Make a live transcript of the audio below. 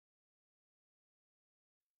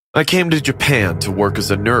I came to Japan to work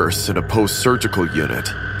as a nurse in a post-surgical unit.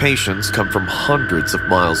 Patients come from hundreds of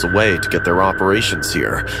miles away to get their operations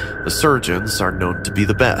here. The surgeons are known to be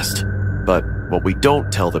the best. But what we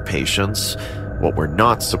don't tell the patients, what we're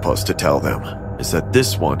not supposed to tell them, is that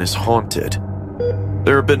this one is haunted.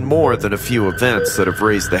 There have been more than a few events that have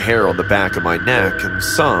raised the hair on the back of my neck, and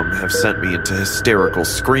some have sent me into hysterical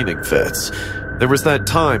screaming fits. There was that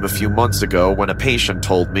time a few months ago when a patient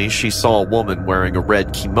told me she saw a woman wearing a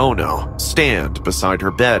red kimono stand beside her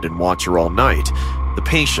bed and watch her all night. The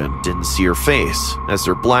patient didn't see her face, as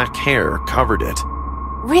her black hair covered it.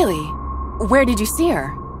 Really? Where did you see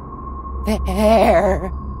her?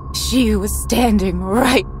 There. She was standing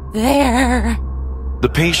right there. The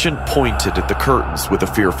patient pointed at the curtains with a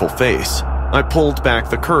fearful face. I pulled back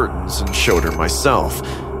the curtains and showed her myself.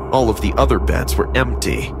 All of the other beds were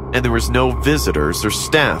empty, and there was no visitors or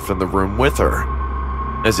staff in the room with her.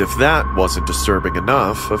 As if that wasn't disturbing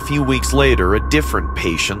enough, a few weeks later, a different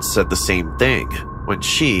patient said the same thing, when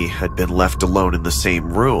she had been left alone in the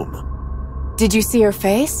same room. Did you see her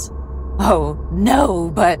face? Oh, no,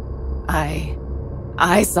 but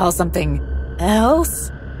I saw something else.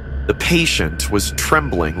 The patient was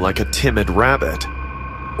trembling like a timid rabbit.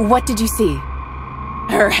 What did you see?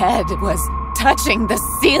 Her head was touching the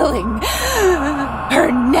ceiling.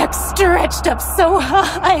 Her neck stretched up so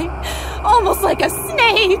high, almost like a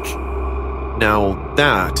snake. Now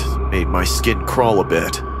that made my skin crawl a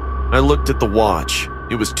bit. I looked at the watch.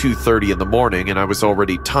 It was 2:30 in the morning and I was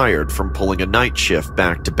already tired from pulling a night shift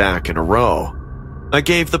back to back in a row. I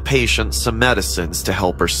gave the patient some medicines to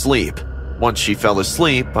help her sleep. Once she fell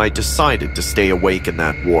asleep, I decided to stay awake in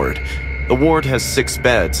that ward. The ward has 6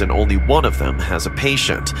 beds and only one of them has a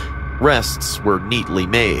patient. Rests were neatly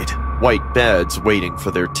made, white beds waiting for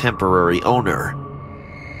their temporary owner.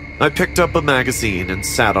 I picked up a magazine and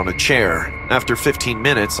sat on a chair. After 15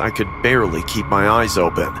 minutes, I could barely keep my eyes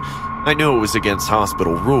open. I knew it was against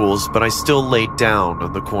hospital rules, but I still laid down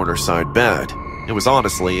on the corner-side bed. It was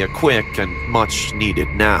honestly a quick and much-needed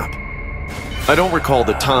nap. I don't recall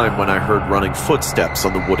the time when I heard running footsteps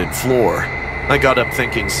on the wooden floor. I got up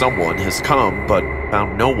thinking someone has come, but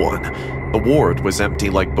found no one. The ward was empty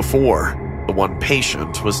like before. The one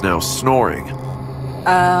patient was now snoring.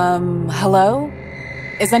 Hello?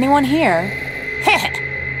 Is anyone here?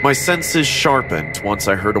 My senses sharpened once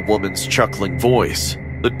I heard a woman's chuckling voice.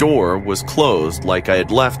 The door was closed like I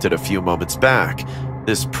had left it a few moments back.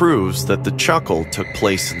 This proves that the chuckle took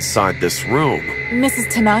place inside this room. Mrs.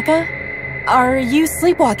 Tanaka? Are you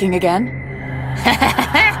sleepwalking again?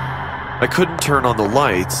 I couldn't turn on the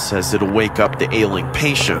lights as it'll wake up the ailing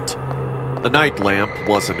patient. The night lamp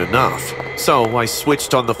wasn't enough, so I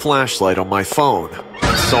switched on the flashlight on my phone.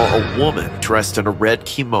 I saw a woman dressed in a red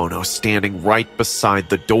kimono standing right beside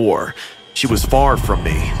the door. She was far from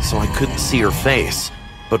me, so I couldn't see her face.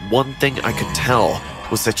 But one thing I could tell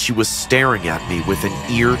was that she was staring at me with an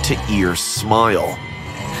ear-to-ear smile.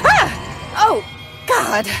 Ah! Oh,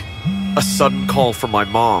 God! A sudden call from my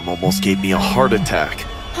mom almost gave me a heart attack.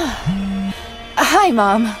 Hi,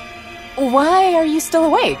 Mom. Why are you still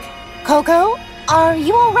awake? Coco, are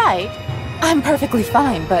you all right? I'm perfectly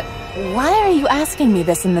fine, but why are you asking me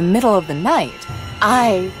this in the middle of the night?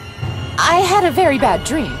 I had a very bad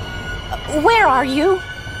dream. Where are you?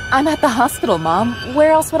 I'm at the hospital, Mom.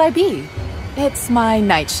 Where else would I be? It's my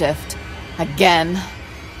night shift. Again.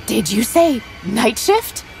 Did you say night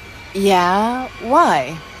shift? Yeah,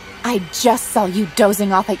 why? I just saw you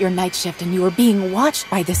dozing off at your night shift and you were being watched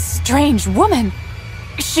by this strange woman.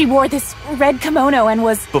 She wore this red kimono and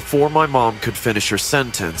was... Before my mom could finish her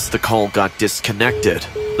sentence, the call got disconnected.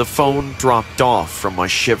 The phone dropped off from my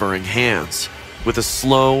shivering hands. With a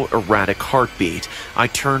slow, erratic heartbeat, I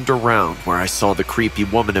turned around where I saw the creepy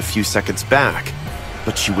woman a few seconds back.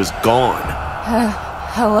 But she was gone.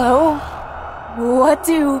 Hello? What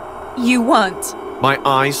do you want? My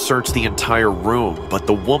eyes searched the entire room, but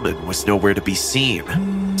the woman was nowhere to be seen.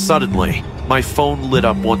 Suddenly, my phone lit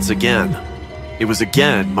up once again. It was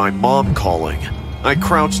again my mom calling. I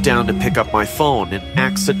crouched down to pick up my phone and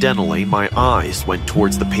accidentally my eyes went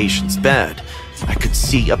towards the patient's bed. I could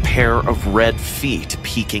see a pair of red feet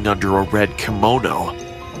peeking under a red kimono.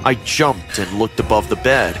 I jumped and looked above the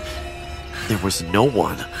bed. There was no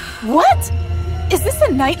one. What? Is this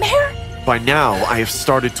a nightmare? By now, I have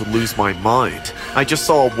started to lose my mind. I just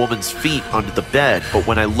saw a woman's feet under the bed, but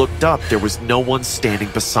when I looked up, there was no one standing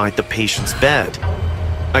beside the patient's bed.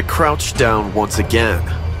 I crouched down once again,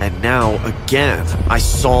 and now again, I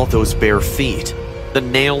saw those bare feet. The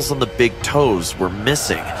nails on the big toes were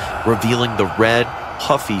missing, revealing the red,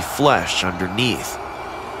 puffy flesh underneath.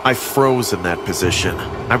 I froze in that position.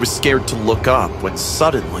 I was scared to look up when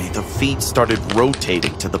suddenly the feet started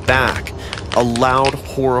rotating to the back. A loud,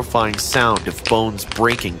 horrifying sound of bones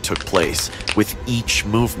breaking took place with each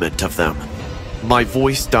movement of them. My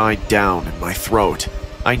voice died down in my throat.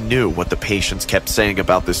 I knew what the patients kept saying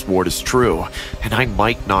about this ward is true, and I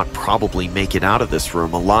might not probably make it out of this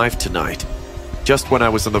room alive tonight. Just when I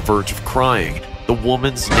was on the verge of crying, the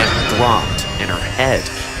woman's neck dropped and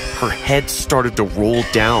her head started to roll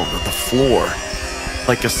down on the floor.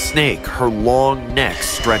 Like a snake, her long neck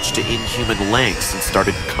stretched to inhuman lengths and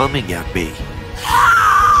started coming at me.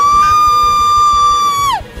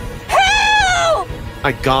 Help!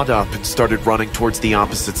 I got up and started running towards the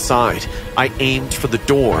opposite side. I aimed for the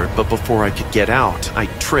door, but before I could get out, I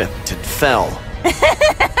tripped and fell.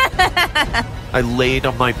 I laid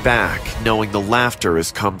on my back, knowing the laughter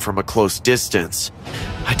has come from a close distance.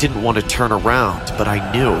 I didn't want to turn around, but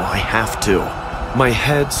I knew I have to. My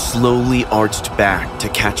head slowly arched back to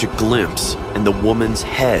catch a glimpse, and the woman's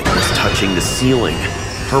head was touching the ceiling.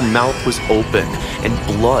 Her mouth was open, and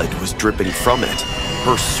blood was dripping from it.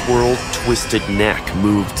 Her swirled, twisted neck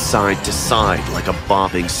moved side to side like a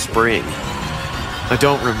bobbing spring. I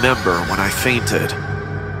don't remember when I fainted.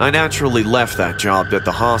 I naturally left that job at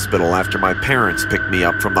the hospital after my parents picked me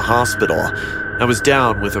up from the hospital. I was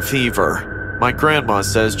down with a fever. My grandma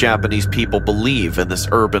says Japanese people believe in this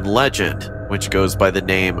urban legend, which goes by the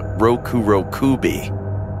name Rokurokubi.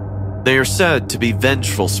 They are said to be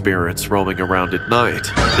vengeful spirits roaming around at night.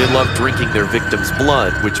 They love drinking their victims'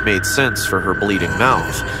 blood, which made sense for her bleeding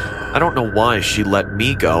mouth. I don't know why she let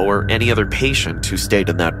me go or any other patient who stayed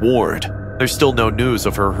in that ward. There's still no news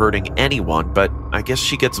of her hurting anyone, but I guess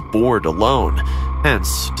she gets bored alone,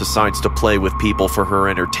 hence decides to play with people for her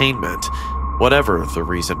entertainment. Whatever the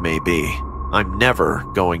reason may be, I'm never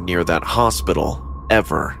going near that hospital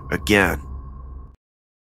ever again.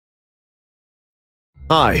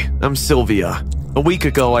 Hi, I'm Sylvia. A week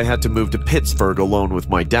ago, I had to move to Pittsburgh alone with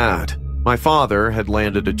my dad. My father had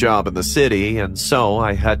landed a job in the city, and so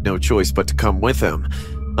I had no choice but to come with him.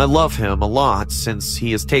 I love him a lot since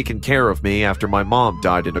he has taken care of me after my mom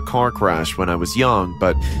died in a car crash when I was young,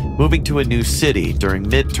 but moving to a new city during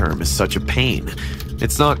midterm is such a pain.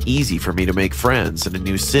 It's not easy for me to make friends in a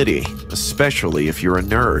new city, especially if you're a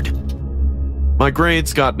nerd. My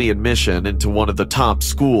grades got me admission into one of the top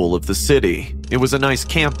schools of the city. It was a nice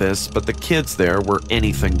campus, but the kids there were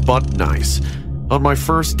anything but nice. On my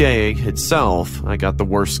first day itself, I got the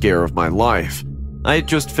worst scare of my life. I had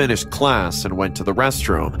just finished class and went to the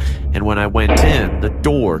restroom, and when I went in, the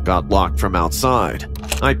door got locked from outside.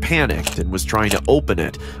 I panicked and was trying to open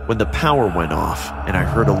it when the power went off, and I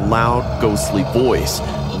heard a loud, ghostly voice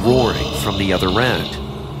roaring from the other end.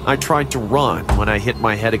 I tried to run when I hit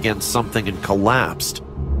my head against something and collapsed.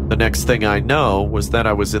 The next thing I know was that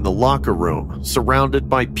I was in the locker room, surrounded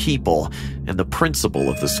by people and the principal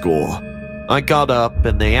of the school. I got up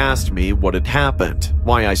and they asked me what had happened,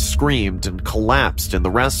 why I screamed and collapsed in the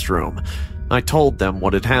restroom. I told them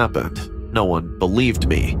what had happened. No one believed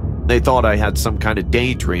me. They thought I had some kind of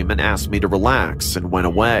daydream and asked me to relax and went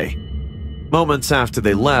away. Moments after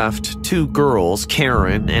they left, two girls,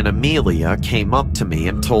 Karen and Amelia, came up to me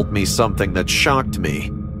and told me something that shocked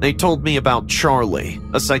me. They told me about Charlie,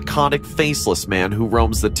 a psychotic, faceless man who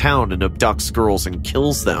roams the town and abducts girls and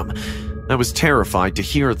kills them. I was terrified to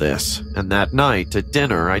hear this, and that night at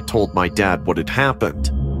dinner I told my dad what had happened.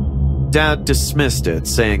 Dad dismissed it,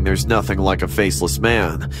 saying there's nothing like a faceless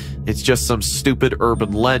man. It's just some stupid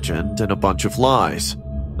urban legend and a bunch of lies.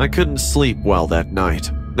 I couldn't sleep well that night.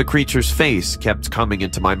 The creature's face kept coming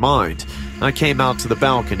into my mind. I came out to the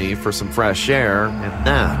balcony for some fresh air, and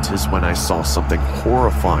that is when I saw something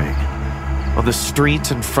horrifying. On the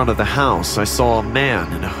street in front of the house, I saw a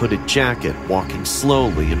man in a hooded jacket walking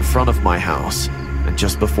slowly in front of my house, and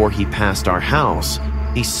just before he passed our house,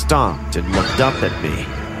 he stopped and looked up at me.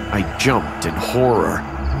 I jumped in horror.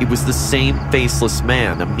 It was the same faceless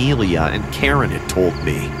man Amelia and Karen had told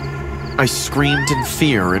me. I screamed in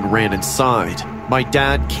fear and ran inside. My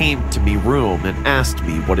dad came to my room and asked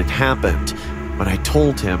me what had happened. When I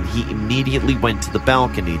told him, he immediately went to the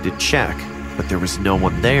balcony to check, but there was no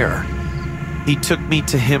one there. He took me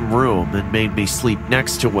to his room and made me sleep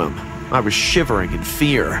next to him. I was shivering in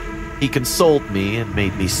fear. He consoled me and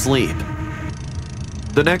made me sleep.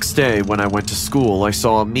 The next day when I went to school, I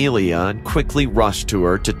saw Amelia and quickly rushed to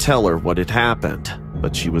her to tell her what had happened,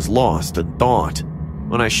 but she was lost in thought.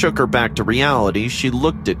 When I shook her back to reality, she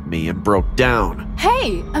looked at me and broke down.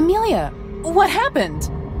 Hey, Amelia, what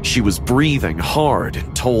happened? She was breathing hard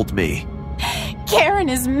and told me, Karen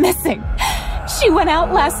is missing. She went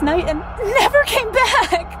out last night and never came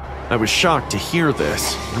back. I was shocked to hear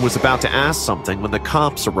this and was about to ask something when the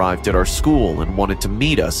cops arrived at our school and wanted to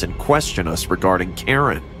meet us and question us regarding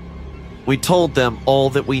Karen. We told them all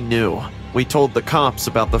that we knew. We told the cops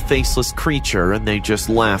about the faceless creature and they just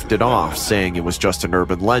laughed it off, saying it was just an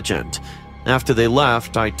urban legend. After they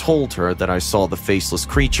left, I told her that I saw the faceless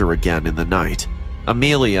creature again in the night.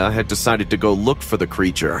 Amelia had decided to go look for the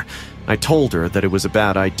creature. I told her that it was a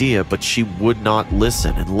bad idea, but she would not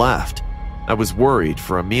listen and left. I was worried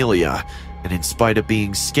for Amelia, and in spite of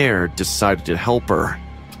being scared, decided to help her.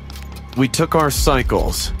 We took our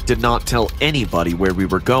cycles, did not tell anybody where we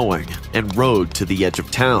were going, and rode to the edge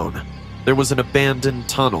of town. There was an abandoned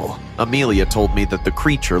tunnel. Amelia told me that the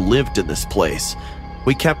creature lived in this place.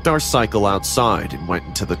 We kept our cycle outside and went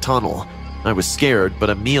into the tunnel. I was scared, but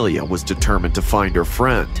Amelia was determined to find her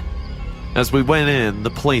friend. As we went in, the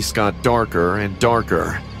place got darker and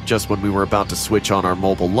darker. Just when we were about to switch on our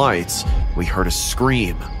mobile lights, we heard a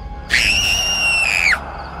scream.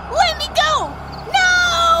 Let me go!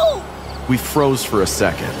 No! We froze for a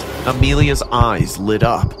second. Amelia's eyes lit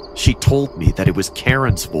up. She told me that it was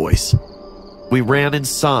Karen's voice. We ran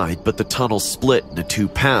inside, but the tunnel split into two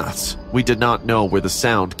paths. We did not know where the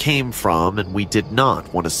sound came from, and we did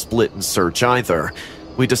not want to split and search either.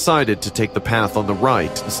 We decided to take the path on the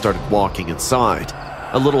right and started walking inside.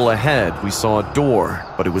 A little ahead, we saw a door,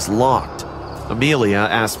 but it was locked. Amelia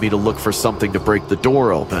asked me to look for something to break the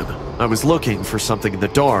door open. I was looking for something in the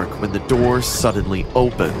dark when the door suddenly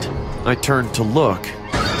opened. I turned to look.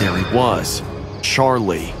 There he was,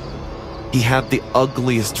 Charlie. He had the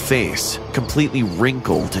ugliest face, completely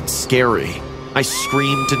wrinkled and scary. I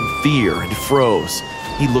screamed in fear and froze.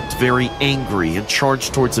 He looked very angry and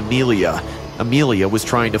charged towards Amelia. Amelia was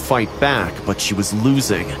trying to fight back, but she was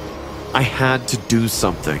losing. I had to do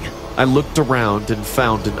something. I looked around and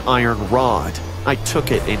found an iron rod. I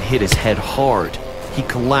took it and hit his head hard. He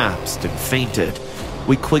collapsed and fainted.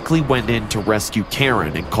 We quickly went in to rescue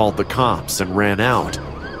Karen and called the cops and ran out.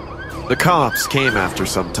 The cops came after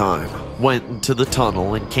some time, went into the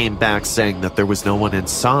tunnel and came back saying that there was no one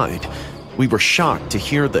inside. We were shocked to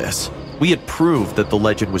hear this. We had proved that the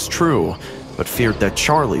legend was true, but feared that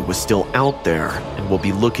Charlie was still out there and will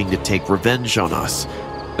be looking to take revenge on us.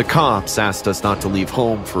 The cops asked us not to leave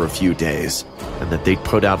home for a few days, and that they'd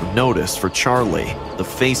put out a notice for Charlie, the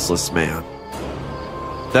faceless man.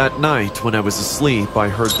 That night, when I was asleep, I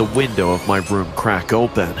heard the window of my room crack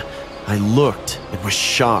open. I looked and was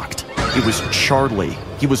shocked. It was Charlie.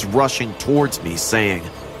 He was rushing towards me, saying,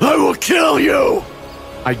 "I will kill you!"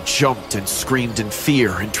 I jumped and screamed in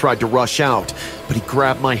fear and tried to rush out, but he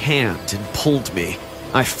grabbed my hand and pulled me.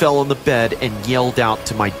 I fell on the bed and yelled out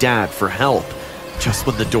to my dad for help. Just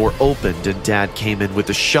when the door opened and Dad came in with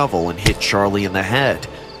a shovel and hit Charlie in the head.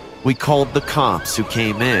 We called the cops who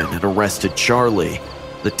came in and arrested Charlie.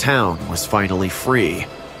 The town was finally free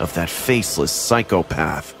of that faceless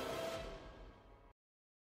psychopath.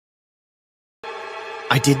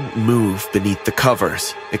 I didn't move beneath the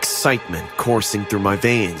covers, excitement coursing through my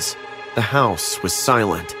veins. The house was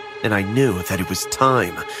silent, and I knew that it was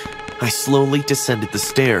time. I slowly descended the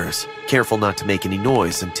stairs, careful not to make any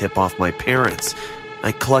noise and tip off my parents.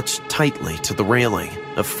 I clutched tightly to the railing,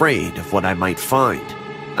 afraid of what I might find.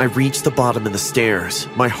 I reached the bottom of the stairs,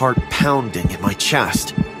 my heart pounding in my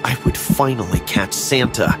chest. I would finally catch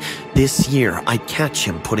Santa. This year, I'd catch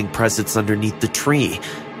him putting presents underneath the tree.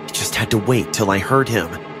 I just had to wait till I heard him,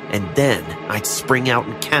 and then I'd spring out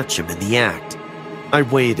and catch him in the act. I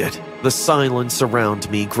waited, the silence around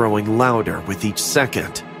me growing louder with each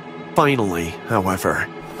second. Finally, however,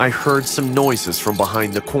 I heard some noises from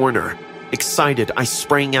behind the corner. Excited, I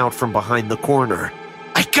sprang out from behind the corner.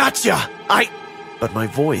 "I gotcha! But my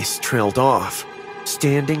voice trailed off.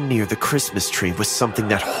 Standing near the Christmas tree was something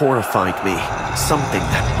that horrified me. Something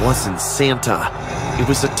that wasn't Santa. It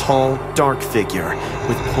was a tall, dark figure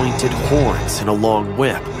with pointed horns and a long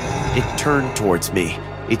whip. It turned towards me,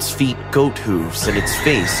 its feet goat hooves and its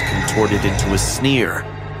face contorted into a sneer.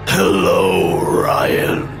 "Hello,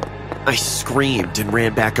 Ryan." I screamed and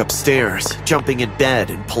ran back upstairs, jumping in bed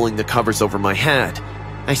and pulling the covers over my head.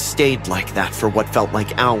 I stayed like that for what felt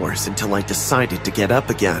like hours until I decided to get up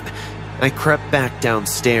again. I crept back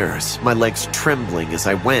downstairs, my legs trembling as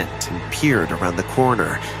I went and peered around the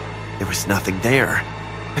corner. There was nothing there.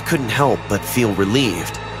 I couldn't help but feel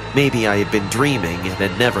relieved. Maybe I had been dreaming and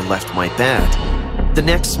had never left my bed. The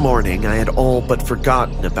next morning, I had all but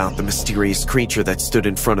forgotten about the mysterious creature that stood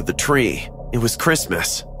in front of the tree. It was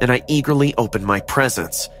Christmas, and I eagerly opened my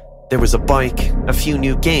presents. There was a bike, a few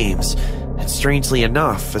new games, and strangely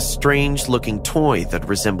enough, a strange-looking toy that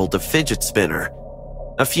resembled a fidget spinner.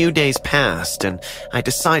 A few days passed, and I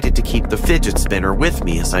decided to keep the fidget spinner with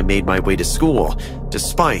me as I made my way to school,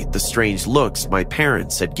 despite the strange looks my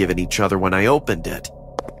parents had given each other when I opened it.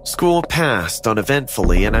 School passed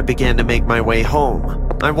uneventfully, and I began to make my way home.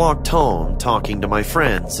 I walked home, talking to my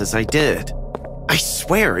friends as I did. I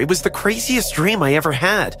swear, it was the craziest dream I ever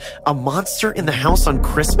had. A monster in the house on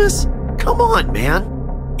Christmas? Come on,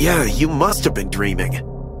 man. Yeah, you must have been dreaming.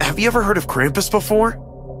 Have you ever heard of Krampus before?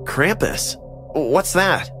 Krampus? What's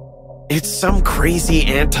that? It's some crazy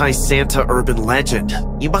anti-Santa urban legend.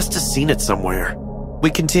 You must have seen it somewhere. We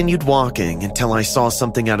continued walking until I saw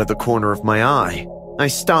something out of the corner of my eye. I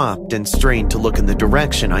stopped and strained to look in the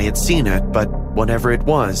direction I had seen it, but whatever it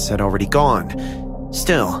was had already gone.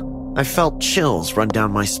 Still, I felt chills run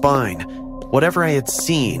down my spine. Whatever I had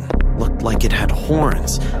seen looked like it had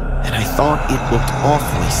horns, and I thought it looked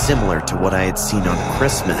awfully similar to what I had seen on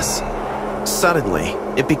Christmas. Suddenly,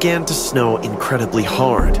 it began to snow incredibly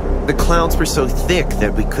hard. The clouds were so thick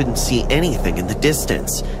that we couldn't see anything in the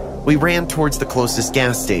distance. We ran towards the closest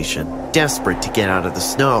gas station, desperate to get out of the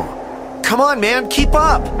snow. "Come on, man, keep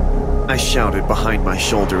up!" I shouted behind my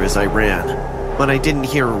shoulder as I ran. When I didn't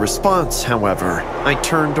hear a response, however, I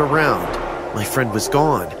turned around. My friend was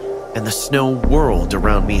gone, and the snow whirled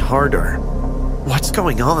around me harder. What's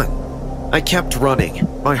going on? I kept running,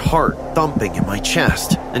 my heart thumping in my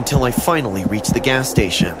chest, until I finally reached the gas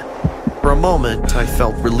station. For a moment, I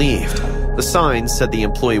felt relieved. The sign said the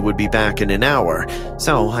employee would be back in an hour,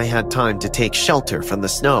 so I had time to take shelter from the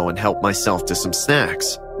snow and help myself to some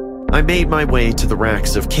snacks. I made my way to the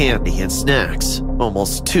racks of candy and snacks,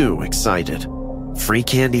 almost too excited. Free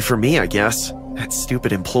candy for me, I guess. That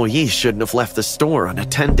stupid employee shouldn't have left the store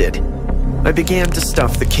unattended. I began to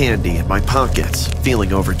stuff the candy in my pockets,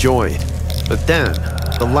 feeling overjoyed. But then,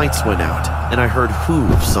 the lights went out, and I heard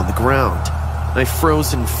hooves on the ground. I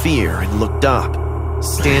froze in fear and looked up.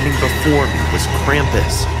 Standing before me was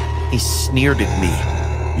Krampus. He sneered at me.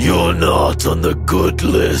 "You're not on the good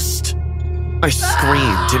list." I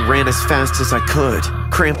screamed and ran as fast as I could,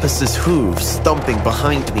 Krampus's hooves thumping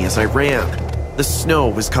behind me as I ran. The snow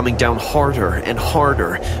was coming down harder and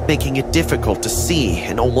harder, making it difficult to see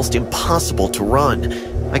and almost impossible to run.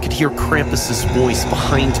 I could hear Krampus's voice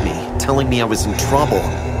behind me, telling me I was in trouble.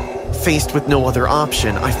 Faced with no other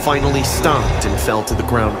option, I finally stopped and fell to the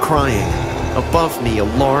ground crying. Above me, a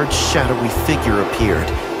large, shadowy figure appeared.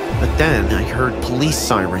 But then I heard police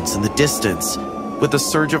sirens in the distance. With a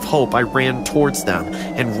surge of hope, I ran towards them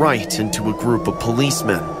and right into a group of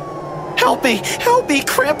policemen. "Help me! Help me!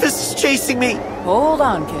 Krampus is chasing me!" Hold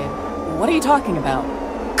on, kid. What are you talking about?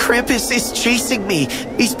 "Krampus is chasing me!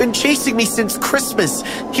 He's been chasing me since Christmas!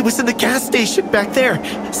 He was in the gas station back there!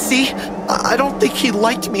 See? I don't think he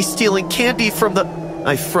liked me stealing candy from the—"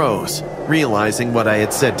 I froze, realizing what I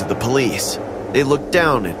had said to the police. They looked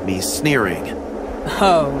down at me, sneering.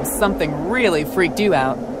 Oh, something really freaked you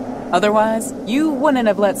out. Otherwise, you wouldn't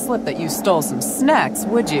have let slip that you stole some snacks,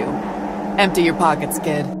 would you? Empty your pockets,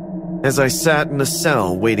 kid. As I sat in a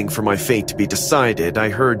cell waiting for my fate to be decided, I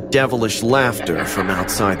heard devilish laughter from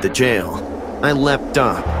outside the jail. I leapt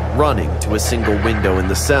up, running to a single window in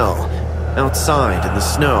the cell. Outside in the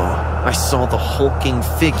snow, I saw the hulking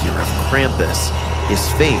figure of Krampus. His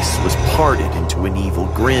face was parted into an evil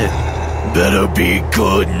grin. "Better be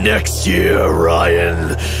good next year,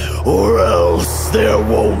 Ryan, or else there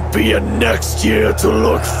won't be a next year to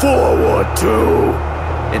look forward to."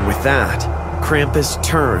 And with that, Krampus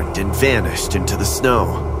turned and vanished into the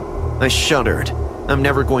snow. I shuddered. I'm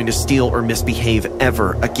never going to steal or misbehave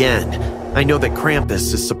ever again. I know that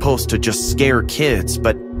Krampus is supposed to just scare kids,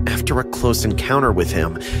 but after a close encounter with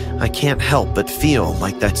him, I can't help but feel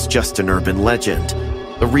like that's just an urban legend.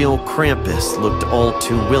 The real Krampus looked all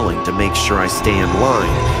too willing to make sure I stay in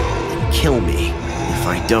line and kill me if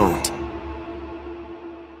I don't.